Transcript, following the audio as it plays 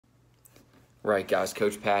Right, guys,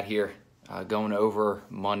 Coach Pat here, going over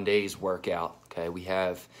Monday's workout. Okay, we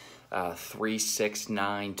have 3, 6,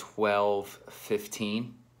 9, 12,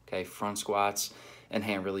 15, okay, front squats and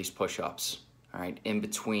hand release push-ups. All right, in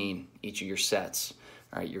between each of your sets.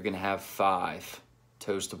 All right, you're gonna have 5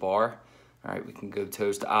 toes to bar. All right, we can go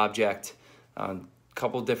toes to object.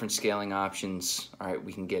 Couple different scaling options. All right,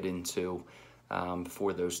 we can get into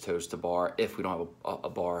for those toes to bar if we don't have a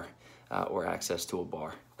bar or access to a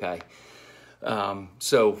bar. Okay.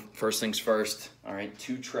 So first things first, all right,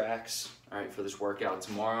 2 tracks, all right, for this workout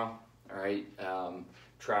tomorrow, all right,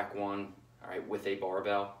 track 1, all right, with a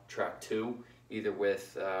barbell, track 2, either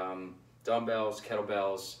with dumbbells,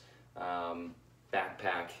 kettlebells,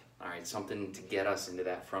 backpack, all right, something to get us into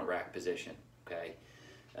that front rack position, okay.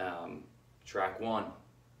 Track 1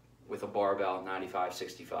 with a barbell,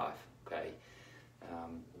 95-65, okay.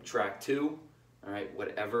 Track 2, all right,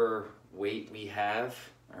 whatever weight we have,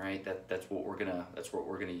 all right, that's what we're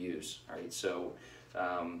gonna use. All right, so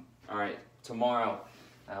all right, tomorrow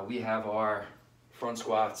we have our front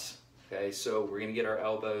squats. Okay, so we're gonna get our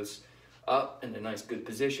elbows up in a nice good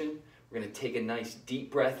position. We're gonna take a nice deep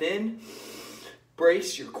breath in,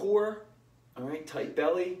 brace your core, all right, tight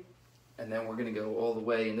belly, and then we're gonna go all the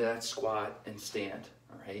way into that squat and stand.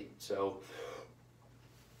 All right, so.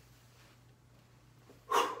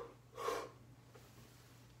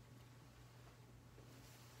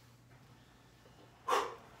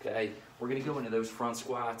 Okay, we're gonna go into those front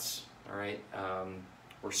squats, all right?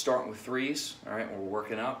 We're starting with 3s, all right, and we're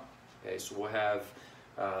working up. Okay, so we'll have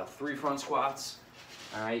 3 front squats,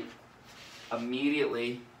 all right?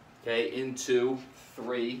 Immediately, okay, into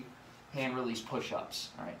 3 hand release push-ups,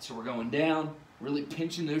 all right? So we're going down, really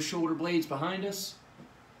pinching those shoulder blades behind us,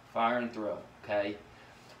 fire and throw, okay?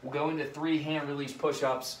 We'll go into 3 hand release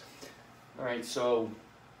push-ups, all right? So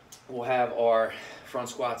we'll have our front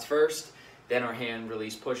squats first, then our hand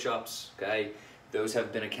release push-ups, okay? Those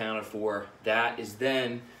have been accounted for. That is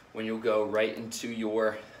then when you'll go right into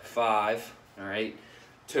your 5, all right?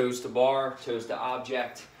 Toes to bar, toes to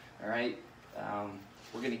object, all right?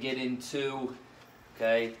 We're gonna get into,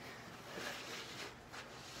 okay,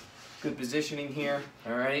 good positioning here,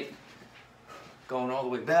 all right? Going all the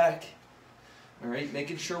way back, all right?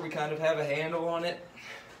 Making sure we kind of have a handle on it,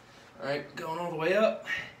 all right? Going all the way up,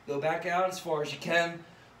 go back out as far as you can.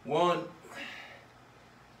 1,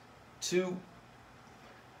 2,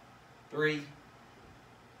 3,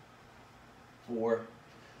 4,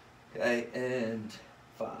 okay, and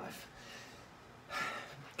 5.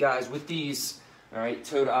 Guys, with these, all right,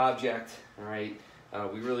 toe to object, all right,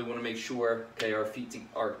 we really want to make sure, okay, our feet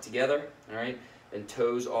are together, all right, and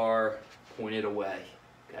toes are pointed away,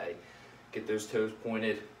 okay. Get those toes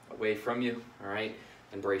pointed away from you, all right,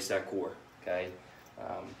 and brace that core, okay.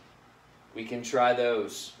 We can try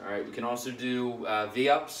those, all right. We can also do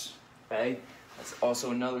V-ups, okay. That's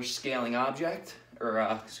also another scaling object, or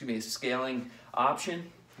excuse me, a scaling option,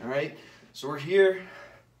 all right. So we're here,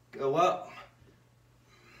 go up,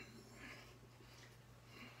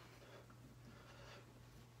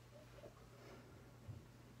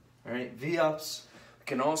 all right. V-ups. We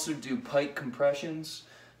can also do pike compressions,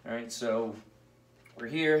 all right. So we're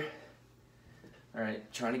here, all right,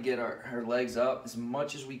 trying to get our legs up as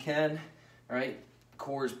much as we can. All right,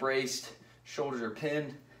 core is braced, shoulders are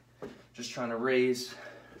pinned. Just trying to raise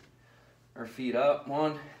our feet up.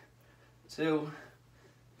 1, 2,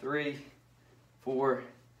 3, 4,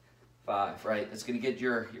 5. Right, that's gonna get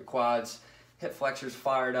your quads, hip flexors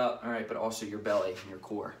fired up. All right, but also your belly and your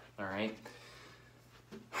core. All right,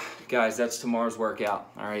 guys, that's tomorrow's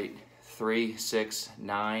workout. All right, 3, 6,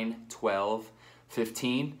 9, 12,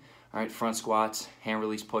 15. All right, front squats, hand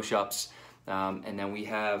release push-ups, and then we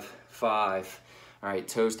have 5. All right,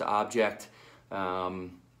 toes to object,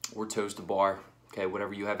 or toes to bar. Okay,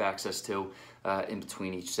 whatever you have access to in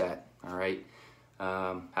between each set. All right,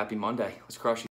 happy Monday. Let's crush it.